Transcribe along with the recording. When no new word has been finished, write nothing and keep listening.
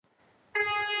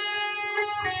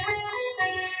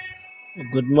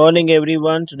Good morning,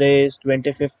 everyone. Today is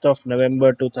 25th of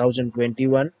November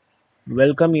 2021.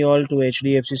 Welcome you all to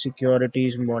HDFC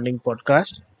Securities Morning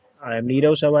Podcast. I am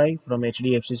Nirav Savai from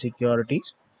HDFC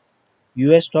Securities.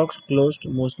 US stocks closed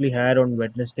mostly higher on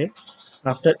Wednesday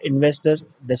after investors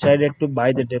decided to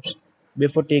buy the dips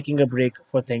before taking a break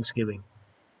for Thanksgiving.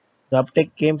 The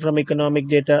uptick came from economic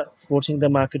data, forcing the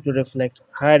market to reflect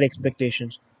higher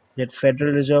expectations that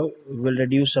Federal Reserve will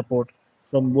reduce support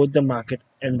from both the market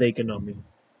and the economy.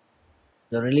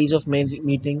 The release of main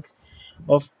meeting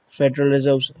of Federal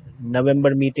Reserve's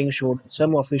November meeting showed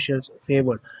some officials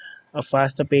favored a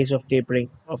faster pace of tapering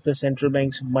of the central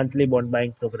bank's monthly bond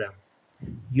buying program.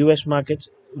 US markets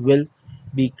will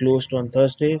be closed on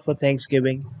Thursday for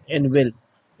Thanksgiving and will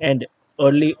end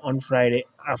early on Friday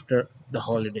after the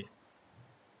holiday.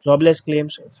 Jobless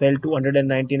claims fell to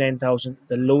 199,000,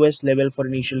 the lowest level for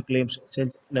initial claims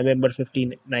since November 15,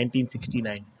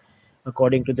 1969,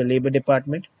 according to the Labor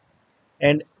Department,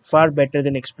 and far better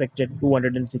than expected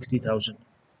 260,000.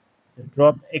 The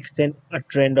drop extends a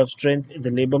trend of strength in the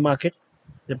labor market.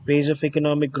 The pace of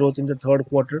economic growth in the third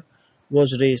quarter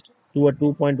was raised to a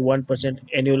 2.1%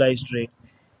 annualized rate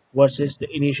versus the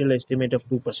initial estimate of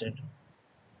 2%.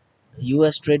 The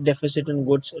US trade deficit in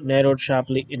goods narrowed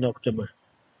sharply in October.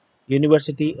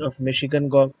 University of Michigan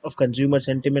of Consumer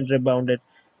Sentiment rebounded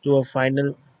to a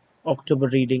final October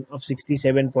reading of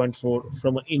 67.4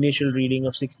 from an initial reading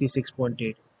of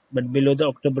 66.8, but below the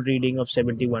October reading of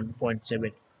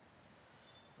 71.7.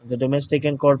 On the domestic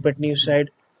and corporate news side,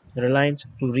 Reliance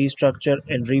to restructure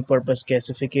and repurpose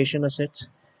gasification assets.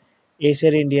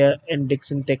 Acer India and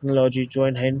Dixon Technology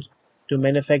joined hands to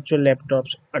manufacture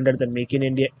laptops under the Make in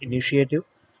India initiative,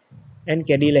 and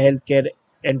Cadila Healthcare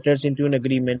enters into an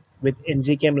agreement with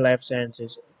Enzichem Life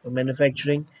Sciences for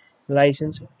manufacturing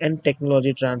license and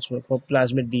technology transfer for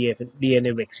plasmid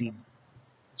DNA vaccine.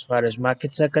 As far as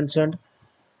markets are concerned,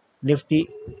 Nifty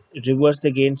reversed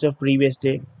the gains of previous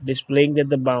day, displaying that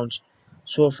the bounce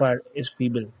so far is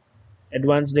feeble.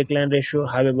 Advanced decline ratio,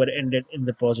 however, ended in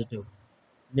the positive.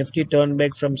 Nifty turned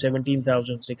back from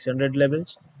 17,600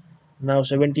 levels. Now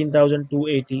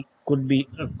 17,280 could be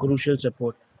a crucial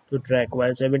support to track,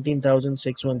 while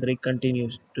 17,613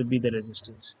 continues to be the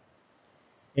resistance.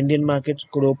 Indian markets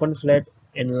could open flat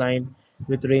in line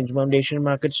with range-bound Asian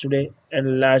markets today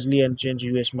and largely unchanged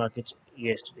US markets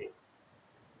yesterday.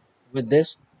 With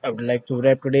this, I would like to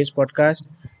wrap today's podcast.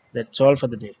 That's all for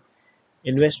the day.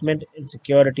 Investment in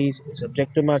securities is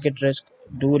subject to market risk.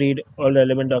 Do read all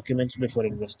relevant documents before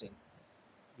investing.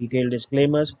 Detailed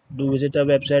disclaimers. Do visit our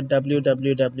website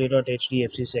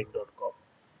www.hdfcsec.com.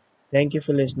 Thank you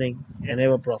for listening and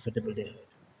have a profitable day.